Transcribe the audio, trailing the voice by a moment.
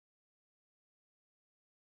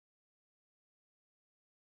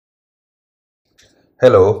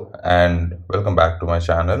Hello and welcome back to my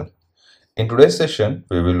channel. In today's session,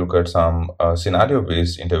 we will look at some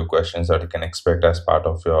scenario-based interview questions that you can expect as part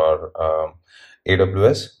of your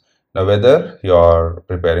AWS. Now, whether you're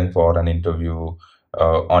preparing for an interview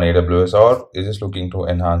on AWS or you're just looking to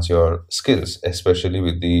enhance your skills, especially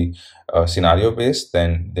with the scenario-based,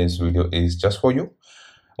 then this video is just for you.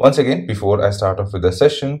 Once again, before I start off with the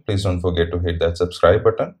session, please don't forget to hit that subscribe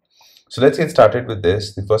button. So let's get started with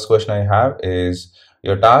this. The first question I have is,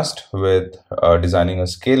 you're tasked with designing a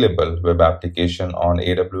scalable web application on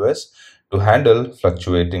AWS to handle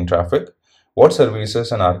fluctuating traffic. What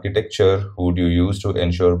services and architecture would you use to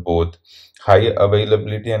ensure both high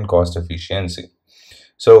availability and cost efficiency?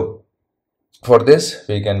 So for this,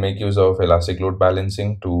 we can make use of elastic load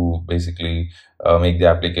balancing to basically make the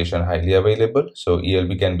application highly available. So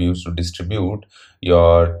ELB can be used to distribute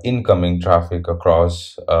your incoming traffic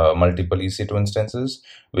across multiple EC2 instances,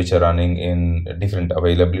 which are running in different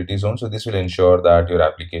availability zones. So this will ensure that your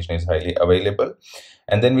application is highly available.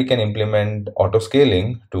 And then we can implement auto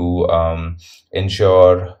scaling to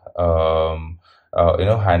ensure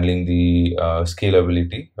handling the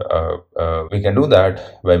scalability. We can do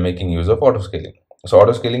that by making use of auto scaling. So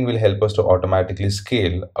auto scaling will help us to automatically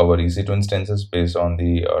scale our EC2 instances based on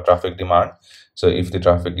the traffic demand. So if the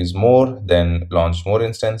traffic is more, then launch more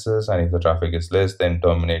instances, and if the traffic is less, then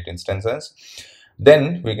terminate instances.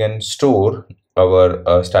 Then we can store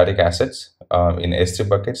our static assets in S3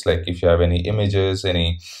 buckets. Like if you have any images,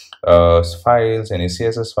 any files, any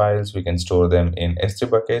CSS files, we can store them in S3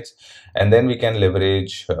 buckets. And then we can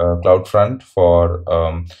leverage CloudFront for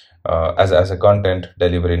as a content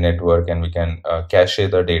delivery network, and we can cache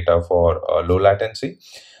the data for low latency.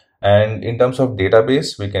 And in terms of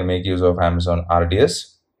database, we can make use of Amazon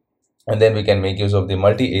RDS. And then we can make use of the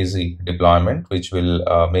multi-AZ deployment, which will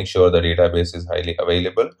make sure the database is highly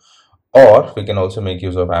available. Or we can also make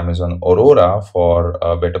use of Amazon Aurora for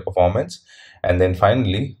better performance. And then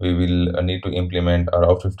finally, we will need to implement our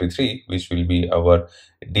Route 53, which will be our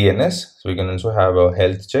DNS. So we can also have a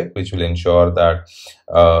health check, which will ensure that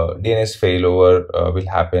DNS failover will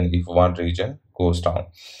happen if one region goes down.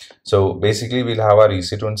 So basically, we'll have our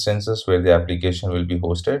EC2 instances where the application will be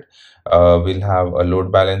hosted. We'll have a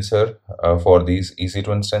load balancer for these EC2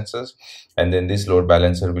 instances, and then this load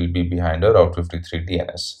balancer will be behind a Route 53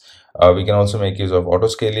 DNS. We can also make use of auto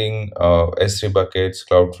scaling, S3 buckets,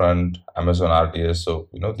 CloudFront, Amazon RDS. So,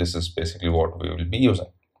 this is basically what we will be using.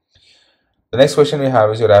 The next question we have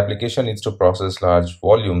is, your application needs to process large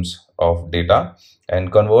volumes of data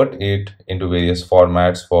and convert it into various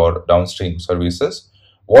formats for downstream services.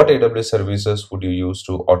 What AWS services would you use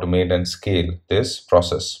to automate and scale this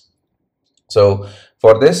process? So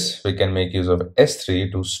for this, we can make use of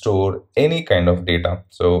S3 to store any kind of data.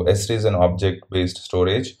 So S3 is an object-based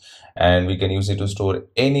storage, and we can use it to store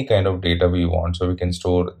any kind of data we want. So we can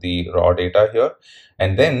store the raw data here,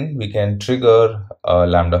 and then we can trigger a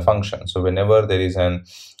Lambda function. So whenever there is an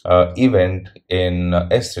event in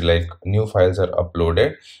S3, like new files are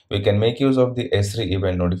uploaded, we can make use of the S3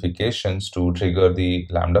 event notifications to trigger the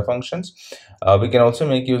Lambda functions. We can also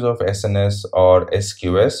make use of SNS or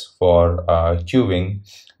SQS for queuing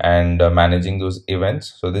and managing those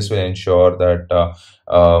events. So this will ensure that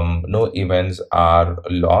no events are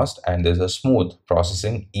lost and there's a smooth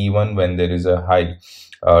processing even when there is a high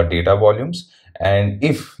data volumes. And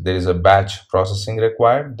if there is a batch processing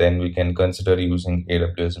required, then we can consider using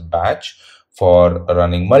AWS Batch for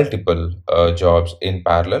running multiple jobs in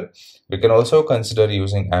parallel. We can also consider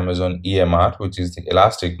using Amazon EMR, which is the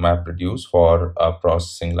Elastic MapReduce for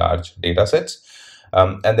processing large data sets.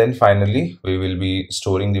 And then finally, we will be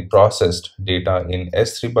storing the processed data in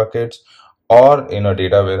S3 buckets or in a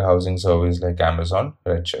data warehousing service like Amazon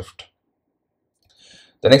Redshift.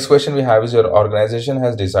 The next question we have is, your organization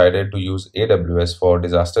has decided to use AWS for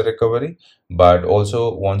disaster recovery, but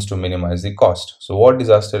also wants to minimize the cost. So what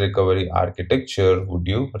disaster recovery architecture would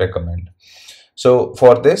you recommend? So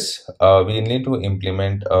for this, we need to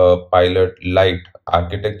implement a pilot light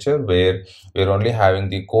architecture where we're only having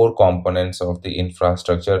the core components of the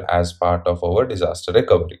infrastructure as part of our disaster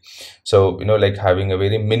recovery. So, like having a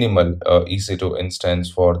very minimal EC2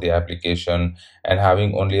 instance for the application and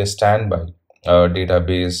having only a standby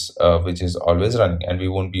database which is always running, and we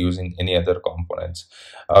won't be using any other components.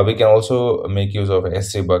 We can also make use of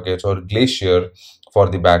S3 buckets or Glacier for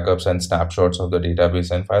the backups and snapshots of the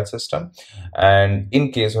database and file system. And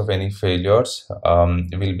in case of any failures,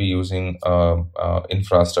 we'll be using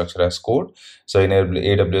infrastructure as code. So in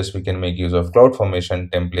AWS, we can make use of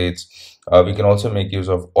CloudFormation templates. We can also make use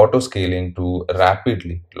of auto scaling to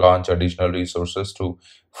rapidly launch additional resources to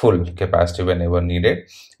full capacity whenever needed.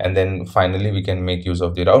 And then finally we can make use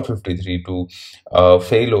of the route 53 to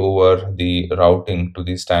fail over the routing to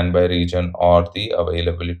the standby region or the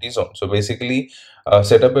availability zone. So basically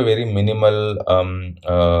set up a very minimal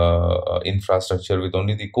infrastructure with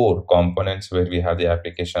only the core components where we have the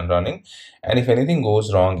application running, and if anything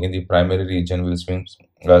goes wrong in the primary region, we'll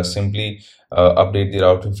simply update the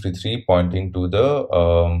route 53 pointing to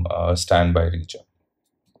the standby region.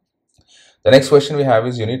 The next question we have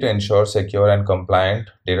is, you need to ensure secure and compliant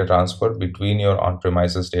data transfer between your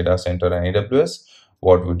on-premises data center and AWS.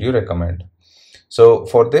 What would you recommend? So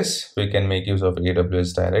for this, we can make use of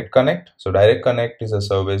AWS Direct Connect. So Direct Connect is a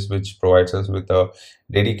service which provides us with a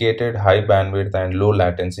dedicated high bandwidth and low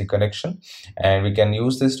latency connection. And we can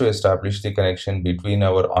use this to establish the connection between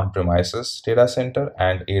our on-premises data center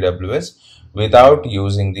and AWS without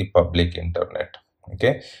using the public internet.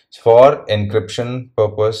 Okay, so for encryption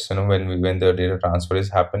purpose, when the data transfer is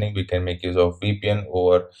happening, we can make use of VPN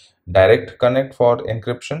over Direct Connect for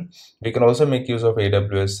encryption. We can also make use of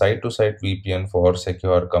AWS site-to-site VPN for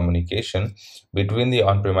secure communication between the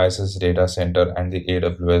on-premises data center and the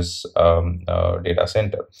AWS data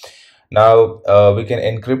center. Now, we can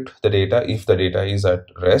encrypt the data if the data is at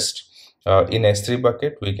rest. In S3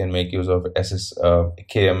 bucket, we can make use of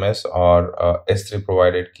KMS or S3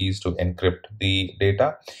 provided keys to encrypt the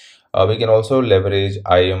data. We can also leverage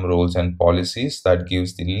IAM roles and policies that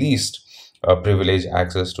gives the least privilege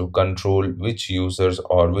access to control which users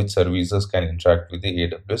or which services can interact with the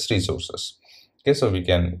AWS resources. Okay, so we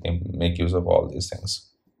can make use of all these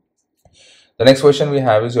things. The next question we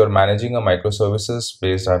have is, you're managing a microservices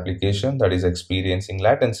based application that is experiencing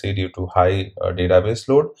latency due to high database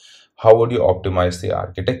load. How would you optimize the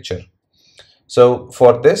architecture? So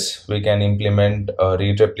for this, we can implement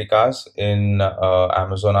read replicas in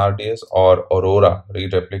Amazon RDS or Aurora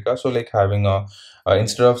read replica. So like having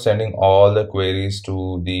instead of sending all the queries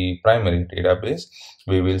to the primary database,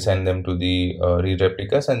 we will send them to the read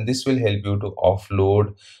replicas, and this will help you to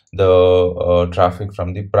offload the traffic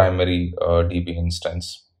from the primary DB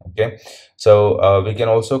instance. Okay, so we can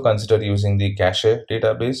also consider using the cache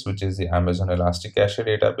database, which is the Amazon Elastic Cache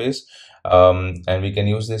database, and we can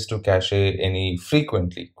use this to cache any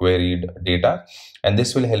frequently queried data, and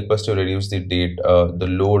this will help us to reduce the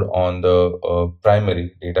load on the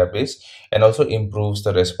primary database, and also improves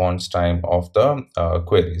the response time of the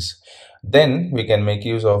queries. Then we can make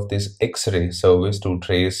use of this X-ray service to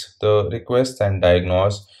trace the requests and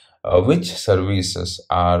diagnose which services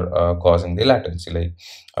are causing the latency, like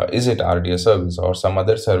is it RDS service or some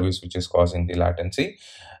other service which is causing the latency.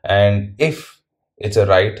 And if it's a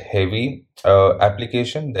write heavy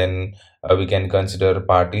application, then we can consider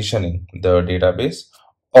partitioning the database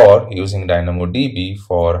or using DynamoDB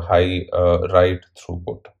for high write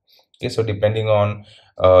throughput. Okay, so depending on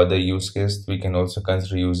the use case, we can also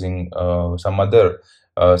consider using some other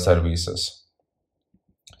services.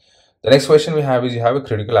 The next question we have is, you have a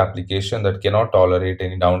critical application that cannot tolerate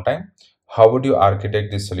any downtime. How would you architect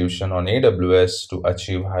this solution on AWS to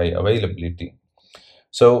achieve high availability?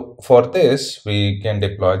 So for this, we can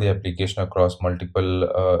deploy the application across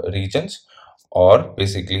multiple regions, or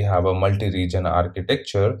basically have a multi-region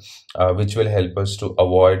architecture, which will help us to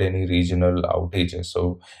avoid any regional outages.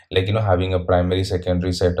 So like, having a primary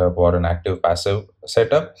secondary setup or an active passive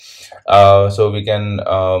setup. So we can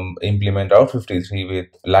implement route 53 with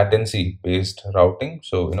latency based routing.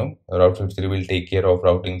 So route 53 will take care of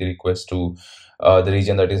routing the request to the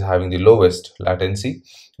region that is having the lowest latency.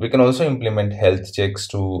 We can also implement health checks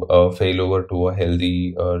to failover to a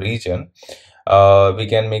healthy region. We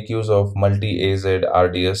can make use of multi-AZ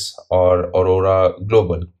RDS or Aurora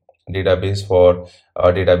Global database for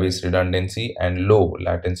database redundancy and low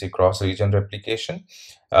latency cross-region replication.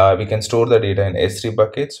 We can store the data in S3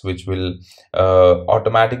 buckets, which will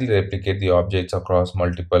automatically replicate the objects across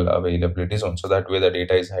multiple availability zones. So that way the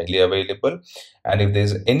data is highly available. And if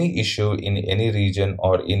there's any issue in any region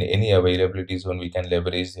or in any availability zone, we can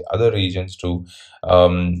leverage the other regions to,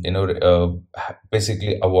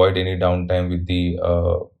 basically avoid any downtime with the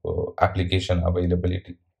application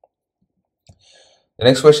availability. The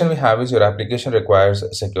next question we have is, your application requires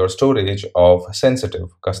secure storage of sensitive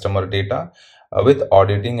customer data with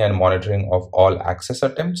auditing and monitoring of all access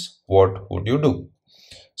attempts. What would you do?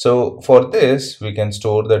 So for this, we can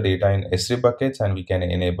store the data in S3 buckets and we can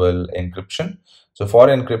enable encryption. So for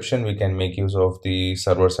encryption, we can make use of the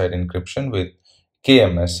server-side encryption with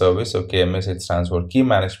KMS service. So KMS, it stands for Key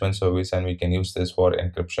Management Service, and we can use this for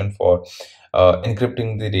encryption for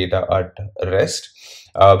encrypting the data at rest.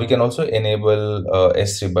 We can also enable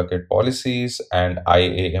S3 bucket policies and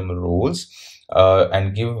IAM roles.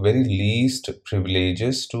 and give very least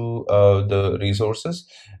privileges to the resources,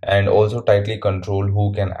 and also tightly control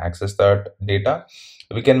who can access that data.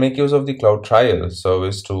 We can make use of the cloud trial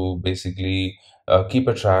service to basically keep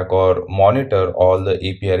a track or monitor all the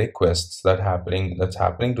API requests that's happening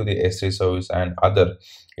to the S3 service and other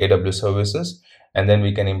AWS services. And then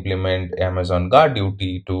we can implement Amazon Guard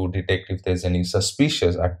Duty to detect if there's any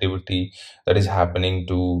suspicious activity that is happening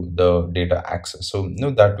to the data access. So,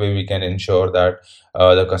 that way we can ensure that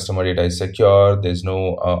the customer data is secure. There's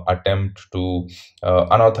no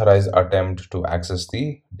unauthorized attempt to access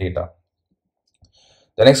the data.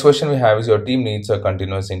 The next question we have is, your team needs a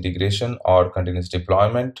continuous integration or continuous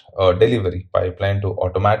deployment or delivery pipeline to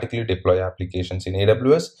automatically deploy applications in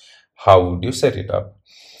AWS. How would you set it up?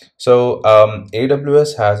 So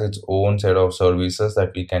AWS has its own set of services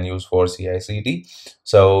that we can use for CI/CD.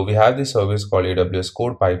 So we have this service called AWS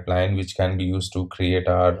Code Pipeline, which can be used to create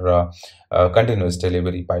our continuous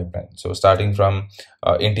delivery pipeline. So starting from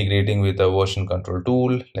integrating with a version control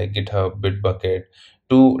tool like GitHub, Bitbucket,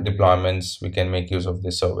 to deployments, we can make use of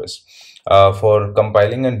this service. For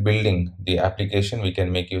compiling and building the application, we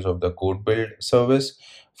can make use of the code build service.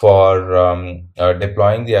 For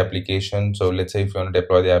deploying the application, so let's say if you want to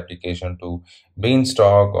deploy the application to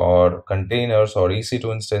Beanstalk or containers or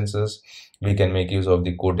EC2 instances, we can make use of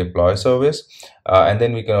the code deploy service. And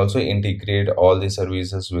then we can also integrate all the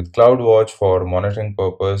services with CloudWatch for monitoring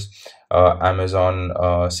purpose,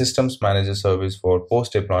 Amazon Systems Manager service for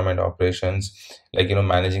post deployment operations, like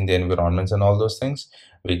managing the environments and all those things.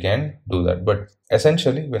 We can do that. But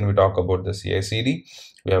essentially, when we talk about the CI/CD,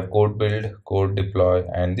 we have code build, code deploy,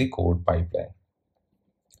 and the code pipeline.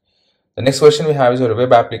 The next question we have is, your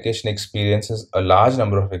web application experiences a large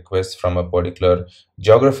number of requests from a particular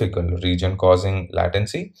geographical region causing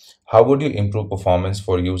latency. How would you improve performance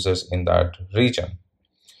for users in that region?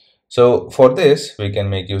 So for this, we can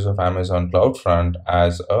make use of Amazon CloudFront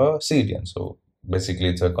as a CDN. So basically,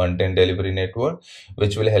 it's a content delivery network,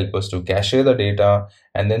 which will help us to cache the data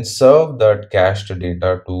and then serve that cached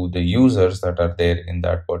data to the users that are there in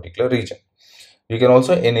that particular region. We can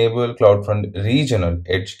also enable CloudFront regional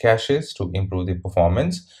edge caches to improve the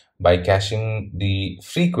performance by caching the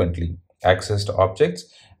frequently accessed objects,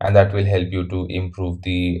 and that will help you to improve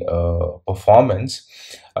the performance.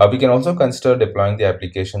 We can also consider deploying the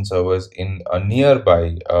application servers in a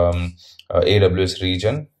nearby AWS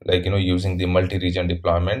region, like using the multi-region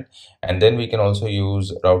deployment. And then we can also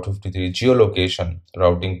use Route 53 geolocation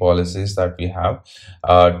routing policies that we have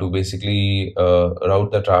to basically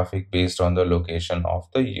route the traffic based on the location of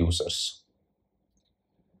the users.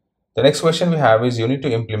 The next question we have is, you need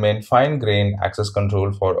to implement fine-grained access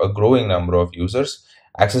control for a growing number of users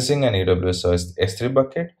accessing an AWS S3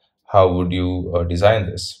 bucket. How would you design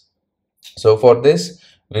this? So for this,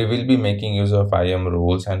 we will be making use of IAM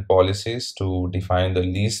rules and policies to define the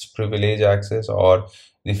least privilege access or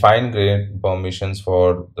the fine-grained permissions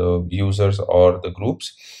for the users or the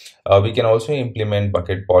groups. We can also implement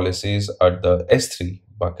bucket policies at the S3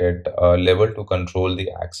 bucket level to control the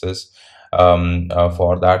access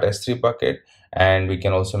for that S3 bucket. And we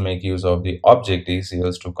can also make use of the object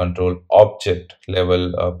ACLs to control object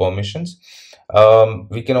level permissions.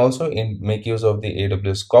 We can also make use of the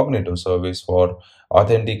AWS Cognitive service for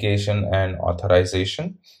authentication and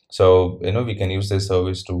authorization. So, we can use this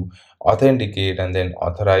service to authenticate and then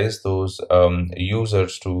authorize those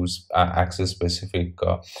users to access specific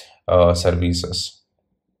services.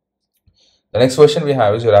 The next question we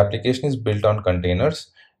have is, your application is built on containers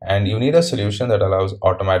and you need a solution that allows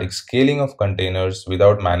automatic scaling of containers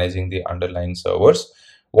without managing the underlying servers.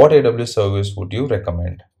 What AWS service would you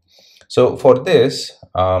recommend? So for this,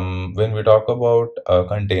 when we talk about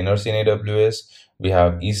containers in AWS, we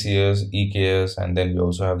have ECS, EKS, and then we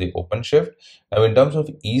also have the OpenShift. Now, in terms of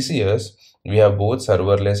ECS, we have both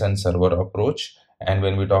serverless and server approach. And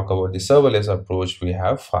when we talk about the serverless approach, we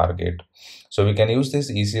have Fargate. So we can use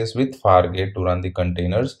this ECS with Fargate to run the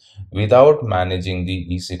containers without managing the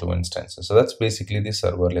EC2 instances. So that's basically the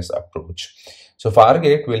serverless approach. So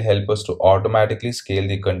Fargate will help us to automatically scale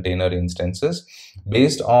the container instances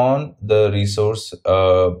based on the resource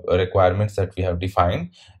requirements that we have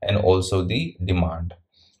defined and also the demand.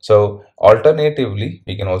 So alternatively,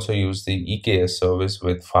 we can also use the EKS service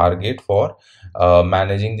with Fargate for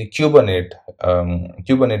managing the Kubernetes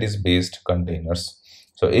based containers.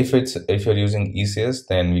 So if you're using ECS,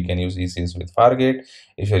 then we can use ECS with Fargate.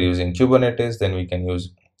 If you're using Kubernetes, then we can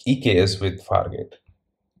use EKS with Fargate.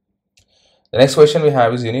 The next question we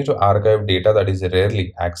have is, you need to archive data that is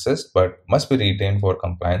rarely accessed but must be retained for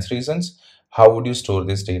compliance reasons. How would you store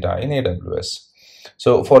this data in AWS?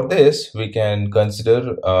 So for this, we can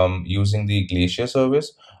consider using the Glacier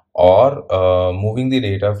service or moving the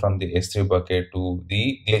data from the S3 bucket to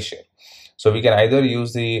the Glacier. So we can either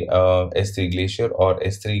use the S3 Glacier or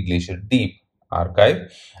S3 Glacier Deep archive,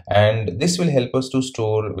 and this will help us to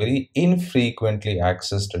store very infrequently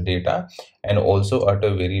accessed data and also at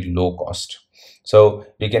a very low cost. So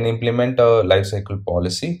we can implement a lifecycle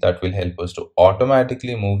policy that will help us to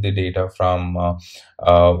automatically move the data from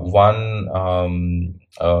one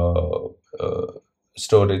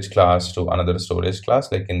storage class to another storage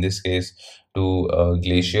class, like in this case to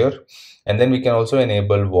Glacier. And then we can also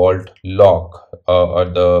enable vault lock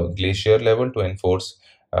at the Glacier level to enforce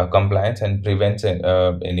compliance and prevents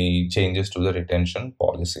any changes to the retention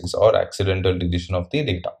policies or accidental deletion of the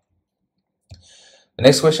data. The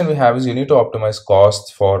next question we have is, you need to optimize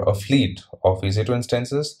costs for a fleet of EC2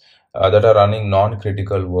 instances that are running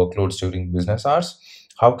non-critical workloads during business hours.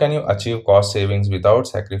 How can you achieve cost savings without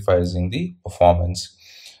sacrificing the performance?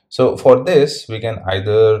 So for this, we can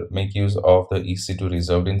either make use of the EC2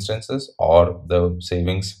 reserved instances or the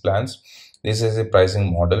savings plans. This is a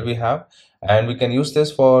pricing model we have, and we can use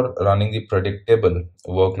this for running the predictable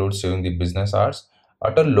workloads during the business hours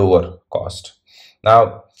at a lower cost.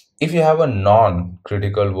 Now, if you have a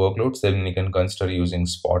non-critical workloads, then you can consider using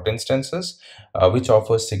spot instances, which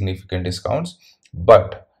offers significant discounts,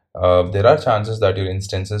 but there are chances that your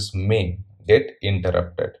instances may get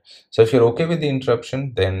interrupted. So if you're okay with the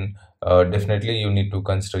interruption, then definitely you need to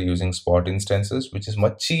consider using spot instances, which is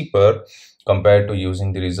much cheaper compared to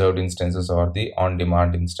using the reserved instances or the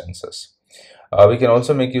on-demand instances. We can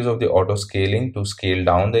also make use of the auto scaling to scale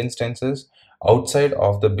down the instances outside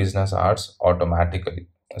of the business hours automatically.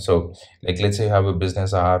 So like, let's say you have a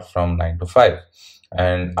business hour from 9 to 5,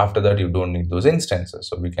 and after that you don't need those instances,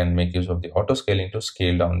 so we can make use of the auto scaling to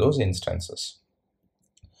scale down those instances.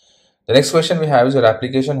 The next question we have is, your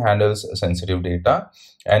application handles sensitive data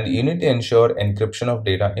and you need to ensure encryption of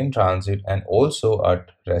data in transit and also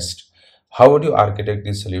at rest. How would you architect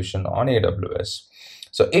this solution on AWS?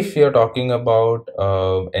 So if we are talking about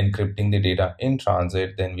encrypting the data in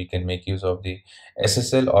transit, then we can make use of the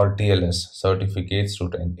SSL or TLS certificates to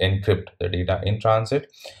encrypt the data in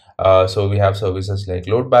transit. So we have services like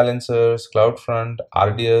load balancers, CloudFront,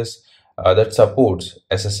 RDS, that supports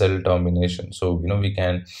SSL termination. So we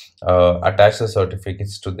can attach the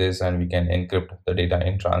certificates to this and we can encrypt the data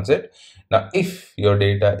in transit. Now, if your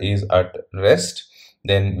data is at rest,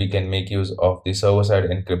 then we can make use of the server-side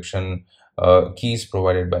encryption keys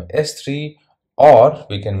provided by S3, or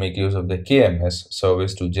we can make use of the KMS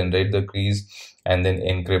service to generate the keys and then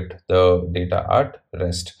encrypt the data at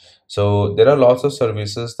rest. So there are lots of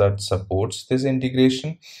services that supports this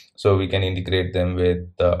integration. So we can integrate them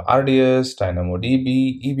with the RDS,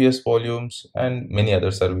 DynamoDB, EBS volumes, and many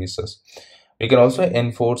other services. We can also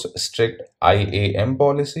enforce strict IAM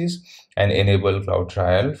policies and enable cloud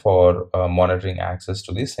trial for monitoring access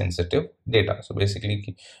to the sensitive data. So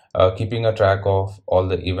basically keeping a track of all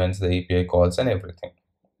the events, the API calls, and everything.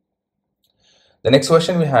 The next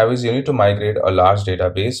question we have is, you need to migrate a large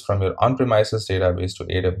database from your on-premises database to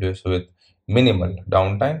AWS with minimal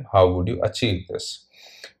downtime. How would you achieve this?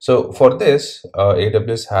 So for this,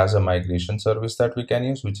 AWS has a migration service that we can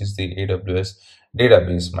use, which is the AWS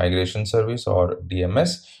Database Migration Service, or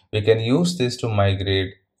DMS. We can use this to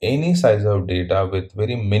migrate any size of data with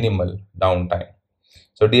very minimal downtime.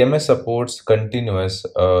 So DMS supports continuous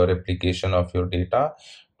replication of your data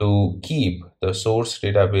to keep the source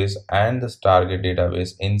database and the target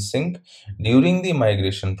database in sync during the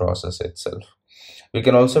migration process itself. We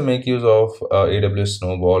can also make use of AWS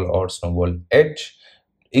Snowball or Snowball Edge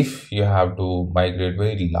if you have to migrate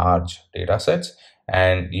very large data sets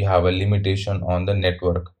and you have a limitation on the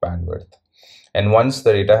network bandwidth. And once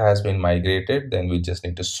the data has been migrated, then we just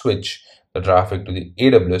need to switch the traffic to the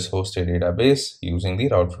AWS hosted database using the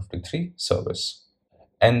Route 53 service.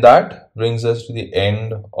 And that brings us to the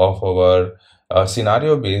end of our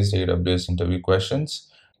scenario-based AWS interview questions.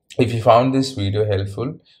 If you found this video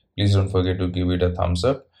helpful, please don't forget to give it a thumbs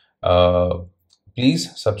up.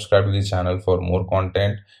 Please subscribe to the channel for more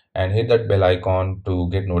content and hit that bell icon to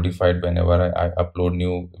get notified whenever I upload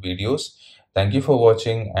new videos. Thank you for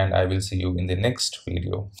watching, and I will see you in the next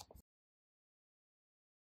video.